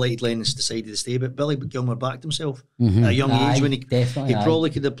 like, we're delighted Lennon's decided to stay, but Billy Gilmore backed himself at a young age when he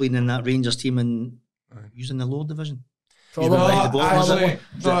probably could have played in that Rangers team and using the lower division. Pedro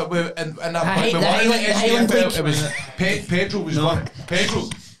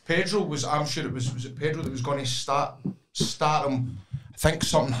was, I'm sure it was it Pedro that was going to start him. I think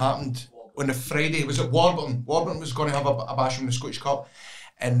something happened on the Friday. Was it Warburton? Warburton was going to have a bash in the Scottish Cup.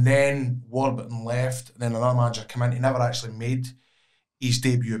 And then Warburton left, and then another manager came in. He never actually made his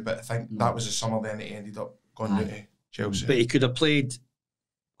debut, but I think that was the summer then that he ended up going down to Chelsea. But he could have played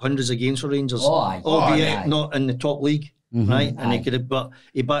hundreds of games for Rangers, albeit not in the top league, right? And he could have, but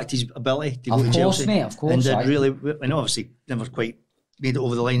he backed his ability to go to Chelsea. Of course, and did really, and obviously never quite made it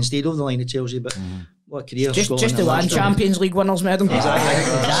over the line, stayed over the line, it tells you. But what a career! Just the one Champions League winners medal.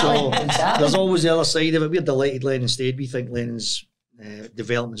 So there's always the other side of it. We're delighted Lennon stayed. We think Lennon's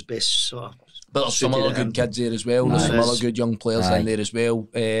development's best sort of. But there's some other good kids there as well. There's some other good young players in there as well.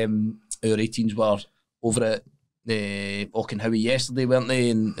 Our 18s were over at Auchenhowie yesterday, weren't they?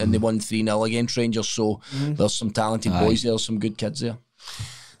 And they won 3-0 against Rangers. So there's some talented boys there, some good kids there.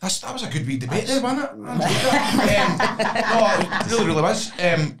 That was a good wee debate there, wasn't it? No, it really was.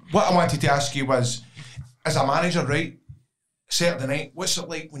 What I wanted to ask you was, as a manager, right, Saturday night, what's it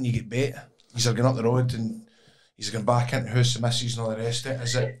like when you get bet? You're going up the road and you're going back into house and missus and all the rest of it.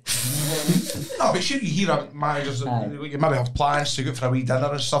 Is it? No, but sure you hear managers that you maybe have plans to go for a wee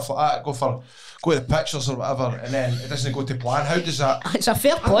dinner and stuff like that, go to the pictures or whatever, and then it doesn't go to plan. How does that? It's a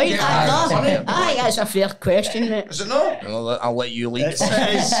fair point. It's a fair question, mate. Is it not? I'll let you lead.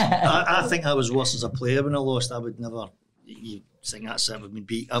 I think I was worse as a player when I lost. I would never. You think that's it. I've been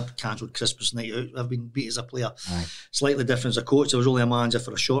beat. I've cancelled Christmas night out. I've been beat as a player. Slightly different as a coach. I was only a manager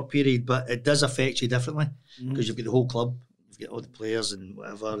for a short period, but it does affect you differently because you've got the whole club, you've got all the players and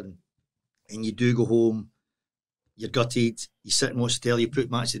whatever, and you do go home. You're gutted, you sit and watch the telly, you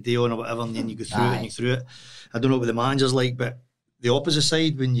put match of the day on or whatever, and then you go through it and you through it. I don't know what the manager's like, but the opposite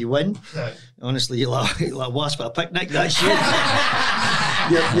side, when you win, honestly, you're like a wasp at a picnic, that shit.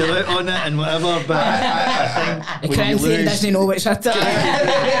 you're out on it and whatever, but I think the crime thing doesn't know what's at it.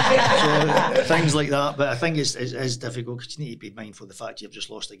 So things like that, but I think it's difficult because you need to be mindful of the fact you've just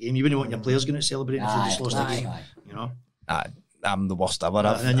lost a game. You wouldn't want your players going to celebrate if you just lost a game, you know. I'm the worst ever.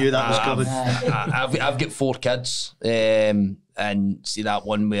 I knew that was coming. I've got 4 kids, and see that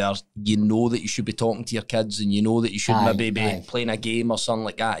one where you know that you should be talking to your kids, and you know that you should maybe be playing a game or something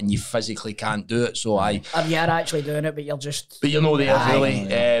like that, and you physically can't do it. So or you're actually doing it, but you're just. But you know they are really.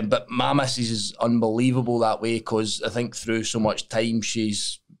 But my missus is unbelievable that way because I think through so much time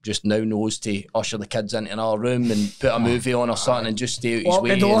she's just now knows to usher the kids into another room and put a movie on or something and just stay out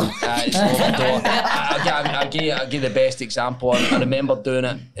his way. I'll give the best example. I remember doing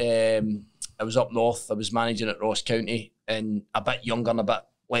it. I was up north. I was managing at Ross County and a bit younger and a bit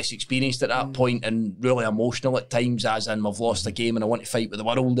less experienced at that point and really emotional at times, as in we've lost a game and I want to fight with the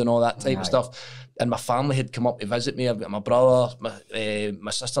world and all that type of stuff. And my family had come up to visit me. I've got my brother,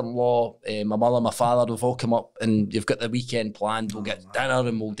 my sister-in-law, my mother, my father, they've all come up and you've got the weekend planned. We'll get dinner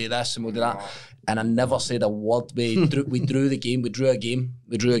and we'll do this and we'll do that. And I never said a word. We drew the game. We drew a game.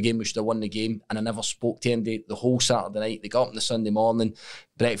 We should have won the game. And I never spoke to him the whole Saturday night. They got up on the Sunday morning.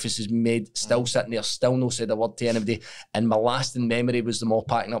 Breakfast is made. Still sitting there. Still no said a word to anybody. And my lasting memory was them all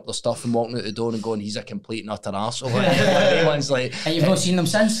packing up their stuff and walking out the door and going, "He's a complete and utter arsehole." Everyone's like, and you've not seen them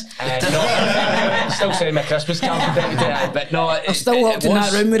since? No, still sending my Christmas card. But no, I still walked in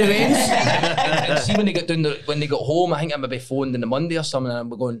that room with the veins. And see when they got home, I think I maybe phoned on the Monday or something,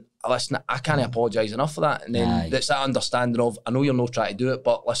 and we're going, "Listen, I can't apologise enough for that." And then that's that understanding of, I know you're not trying to do it,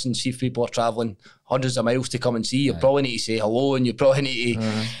 but listen, see if people are travelling hundreds of miles to come and see you, probably need to say hello and you probably need to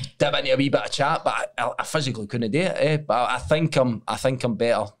dip into a wee bit of chat. But I physically couldn't do it. But I think I'm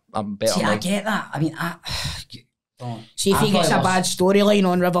better. I'm better. See, I get that. I mean, see if he gets a bad storyline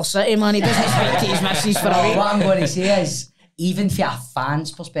on River City, man, he doesn't speak to his missus for a week. What I'm going to say is, even from a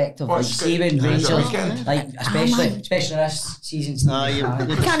fan's perspective, like see when Rangers, like especially this season, you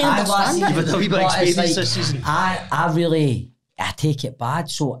can't understand it. You've had a wee bit of experience this season. I take it bad,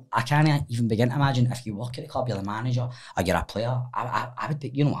 so I can't even begin to imagine if you work at the club, you're the manager, or you're a player. I would be,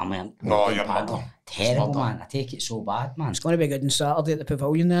 you know what I mean? No, you're not. Terrible, man. I take it so bad, man. It's going to be good on Saturday at the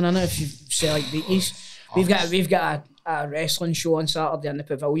Pavilion then, isn't it? If you say like beaties. We've got a wrestling show on Saturday in the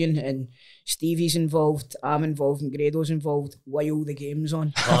Pavilion, and Stevie's involved, I'm involved, and Grado's involved while the game's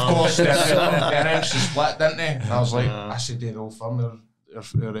on. Of course, they announced the split, didn't they? And I was like, I said they're all fun.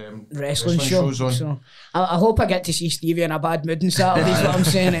 Wrestling shows on. So I hope I get to see Stevie in a bad mood on Saturday. Is what I'm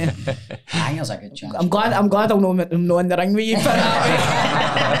saying. I think there's a good chance. I'm glad I'll know him in the ring with you.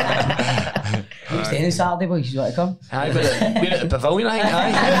 You're staying on Saturday, boys. You want to come? Aye, we're at the Pavilion, I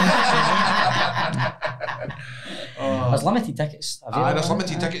think. There's limited tickets. There's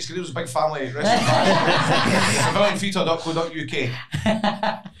limited tickets because it was a big family wrestling Paviliontheatre.co.uk.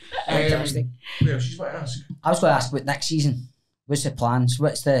 Fantastic. She's what I ask. I was going to ask about next season. What's the plans?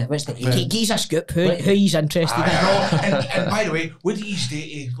 What's the aim? Give us a scoop. Who he's interested in? And by the way, what do you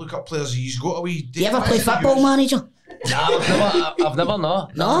do to look up players? He's got a wee. Do you ever play Football Manager? No, I've never.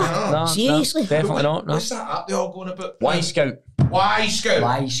 No. Seriously? No, definitely not. No. What's that app they all going about? Y Scout. Y Scout.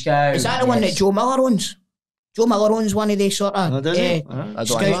 Y Scout. Is that the one that Joe Miller owns? Joe Millerone's one of these sort of. No, does he? I don't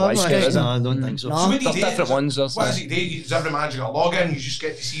Scout- think it's scout- is it? No, I don't think so. No. So what do you There's do? different ones. What does it do? Does every manager got a login? You just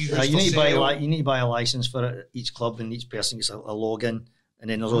get to see who's You need to for buy sale? you need to buy a license for it. Each club and each person gets a login, and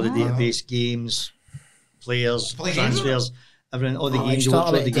then there's all the database games, players, Play games? transfers, everything. All the Oh, games he's you watch,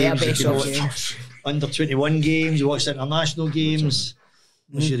 talking all the about games you database can of watch. games. Under 21 games, you watch the international games.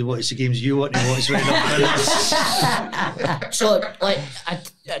 I'm not sure what it's the games you want to watch right now. So, like, I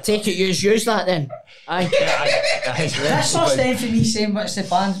take it you use that then? Aye. That's first time for me saying what's the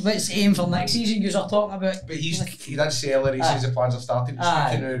plan, what's the aim for next season you are talking about. But he did say earlier, he says the plans have started.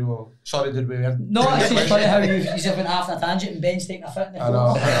 Aye. Well, sorry, did we? No, it's just funny how you've been after a tangent and Ben's taking a fit in the I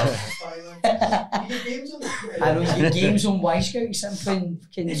know. I know, you games on Y Scout, something.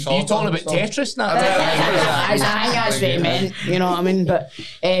 Are you talking about Tetris now? I think that's what he meant, you know what I mean? But,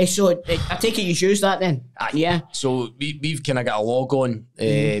 so, I take it you use that then? Yeah. So we've kind of got a log on.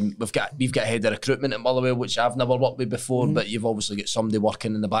 We've got a head of recruitment at Motherwell, which I've never worked with before, but you've obviously got somebody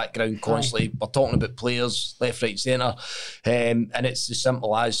working in the background constantly. We're talking about players left, right, centre, and it's as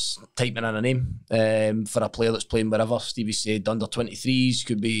simple as typing in a name for a player that's playing wherever. Stevie said under 23s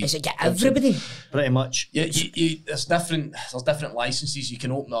could be. Is it get everybody? Pretty much. Yeah, there's different licenses. You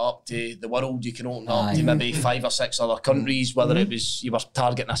can open it up to the world. You can open it up to maybe 5 or 6 other countries. Whether it was you were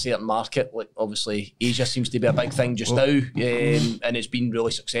targeting a certain market, like obviously Asia seems to be a big thing just now, and it's been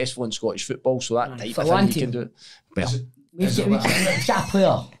really successful in Scottish football. So that type For of one thing you can do it. Well, We've got a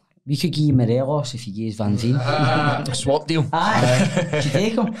player. We could give you Morelos if you gave Van Veen. a swap deal. Aye, would you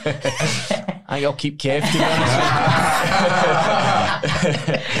take him? I think I'll keep Kev, to be honest.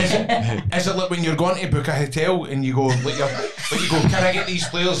 Is it like when you're going to book a hotel and you go, can I get these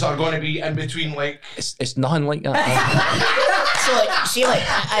players that are going to be in between, like... It's nothing like that. So, like, see, like,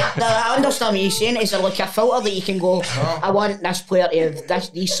 I understand what you're saying. Is there like a filter that you can go, I want this player to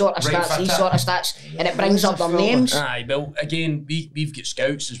have these sort of Right, stats, fit these it. sort of stats, and it brings up their names? Aye, well, again, we've got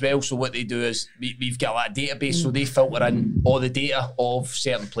scouts as well, so what they do is we've got that database, so they filter in all the data of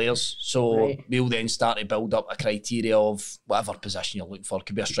certain players, so we'll then start to build up a criteria of whatever position you're looking for. It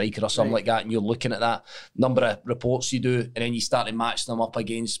could be a striker or something like that, and you're looking at that number of reports you do, and then you start to match them up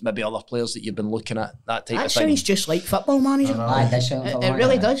against maybe other players that you've been looking at, that type That of thing. sounds just like Football Manager. Aye, that's sound It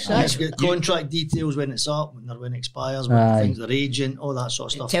really does. It's got contract details when it's up, when it expires, when things are agent, all that sort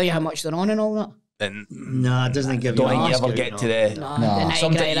of stuff. Tell you how much they're on and all that. And Nah, it doesn't give don't you think you an ever get to the... No.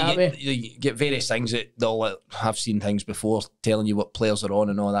 Sometimes you get various things that they'll have seen things before telling you what players are on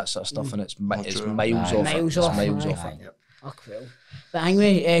and all that sort of stuff, and it's miles off. Miles off. Miles Aye. off. it. Fuck well. But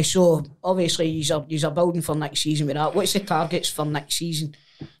anyway, so obviously you're building for next season with that. What's the targets for next season?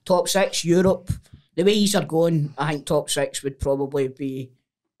 Top 6, Europe. The way these are going, I think top 6 would probably be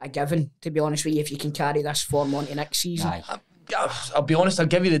a given, to be honest with you, if you can carry this form on to next season. Aye. I'll be honest, I'll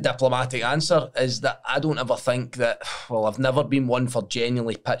give you the diplomatic answer, is that I don't ever think that, well, I've never been one for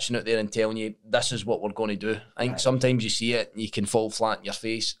genuinely pitching out there and telling you this is what we're going to do. I think sometimes you see it and you can fall flat in your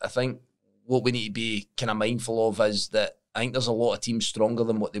face. I think what we need to be kind of mindful of is that I think there's a lot of teams stronger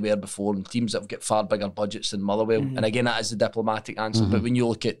than what they were before, and teams that have got far bigger budgets than Motherwell. And again, that is the diplomatic answer. But when you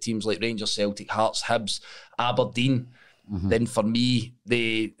look at teams like Rangers, Celtic, Hearts, Hibs, Aberdeen, then for me,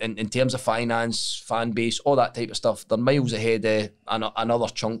 they in terms of finance, fan base, all that type of stuff, they're miles ahead of another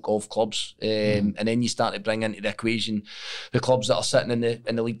chunk of clubs. And then you start to bring into the equation the clubs that are sitting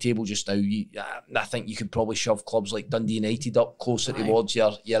in the league table just now. I think you could probably shove clubs like Dundee United up closer towards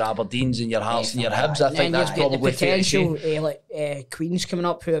your Aberdeens and your Hearts and your Hibs. I think And that's you've got probably the fair to say. potential Queens coming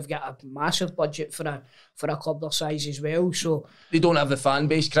up who have got a massive budget for a club their size as well. So They don't have the fan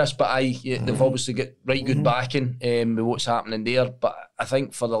base, Chris, but they've obviously got right good backing with what's happening there. But I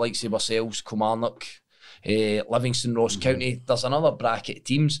think for the likes of ourselves, Kilmarnock, Livingston, Ross County, there's another bracket of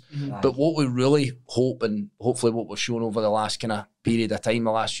teams. But what we really hope, and hopefully what we've shown over the last kind of period of time,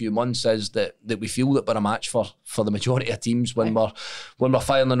 the last few months, is that we feel that we're a match for the majority of teams when we're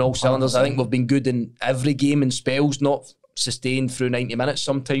firing on all cylinders. I think we've been good in every game in spells, not sustained through 90 minutes.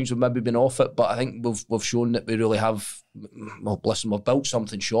 Sometimes we've maybe been off it, but I think we've shown that we really have. Well, listen, we've built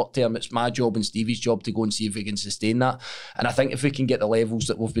something short term. It's my job and Stevie's job to go and see if we can sustain that. And I think if we can get the levels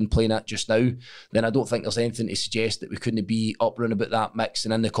that we've been playing at just now, then I don't think there's anything to suggest that we couldn't be up round about that mix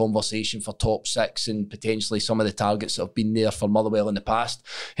and in the conversation for top 6 and potentially some of the targets that have been there for Motherwell in the past.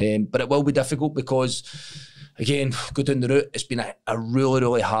 But it will be difficult because, again, go down the route, it's been a really,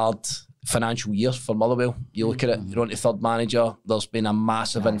 really hard financial year for Motherwell. You look at it, you're on to third manager, there's been a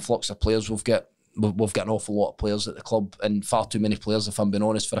massive influx of players we've got. we've got an awful lot of players at the club, and far too many players, if I'm being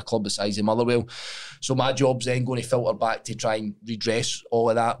honest, for a club the size of Motherwell. So my job's then going to filter back to try and redress all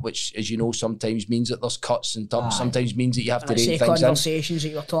of that, which, as you know, sometimes means that there's cuts and sometimes means that you have to rein things in. Conversations that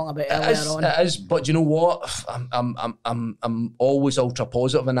you were talking about earlier on. It is, but you know what? I'm always ultra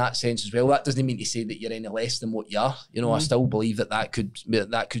positive in that sense as well. That doesn't mean to say that you're any less than what you are. You know, I still believe that could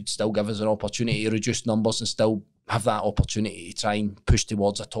still give us an opportunity to reduce numbers and still have that opportunity to try and push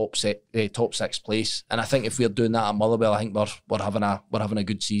towards a top 6 place. And I think if we're doing that at Motherwell, I think we're having a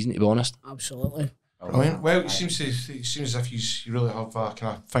good season, to be honest. Absolutely. Brilliant. Well, it seems as if you really have a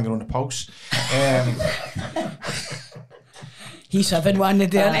kind of finger on the pulse. He's having one to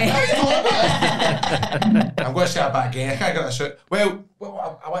do it. I'm going to say that again. I can't get this out. Well,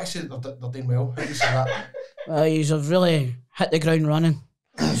 I want to say that they're doing well. How do you say that? Well, you've really hit the ground running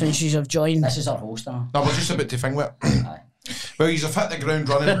since you have joined. This is our host now. No, we're just about to think it. Well, you've hit the ground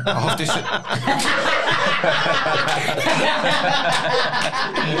running. I have to say.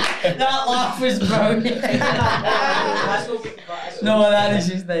 That laugh was brilliant. No, that is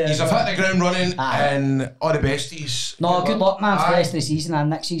just there. You've hit the ground running, and all the besties. No, good luck, man, for the rest of the season and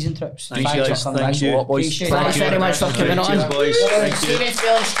next season trips. Thanks, guys. Thank you. Thanks very much for coming on. Cheers, boys. Thank you. Stephen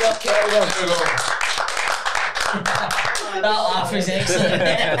Frail and Stuart Kettlewell. That laugh was excellent.